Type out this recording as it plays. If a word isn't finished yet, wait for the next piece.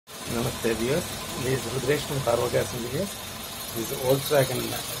Namaste viewers, this is Rudresh from CarOGas Engineers. This is Volkswagen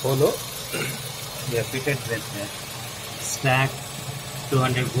Polo. We are fitted with stack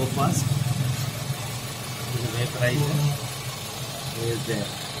 200 go fast. This is a vaporizer. There is the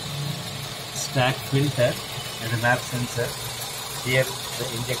stack filter and a map sensor. Here the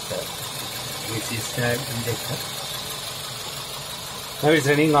injector. This is stack injector. Now it's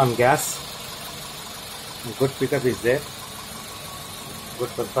running on gas. Good pickup is there. Good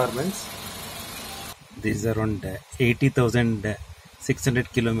performance. This is around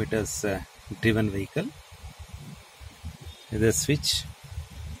 80,600 kilometers driven vehicle. The switch,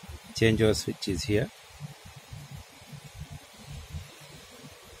 changeover switch is here.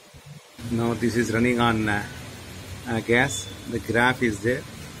 Now this is running on gas. The graph is there,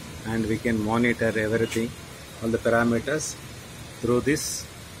 and we can monitor everything, all the parameters through this,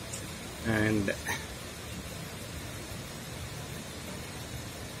 and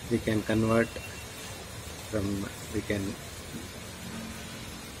we can convert from, we can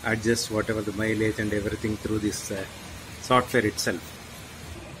adjust whatever the mileage and everything through this software itself.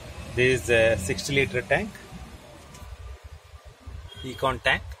 This is a 60 liter tank, Econ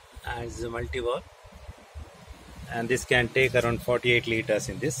tank, and it's a multi-wall, and this can take around 48 liters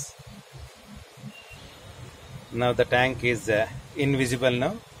in this. Now the tank is invisible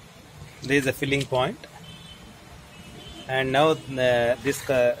now. There is a filling point. And now the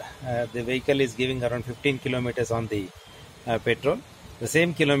vehicle is giving around 15 kilometers on the petrol. The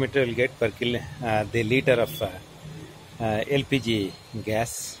same kilometer will get per the liter of LPG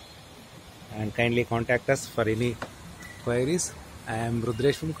gas. And kindly contact us for any queries. I am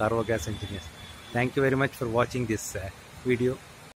Rudresh from CarOGas Engineers. Thank you very much for watching this video.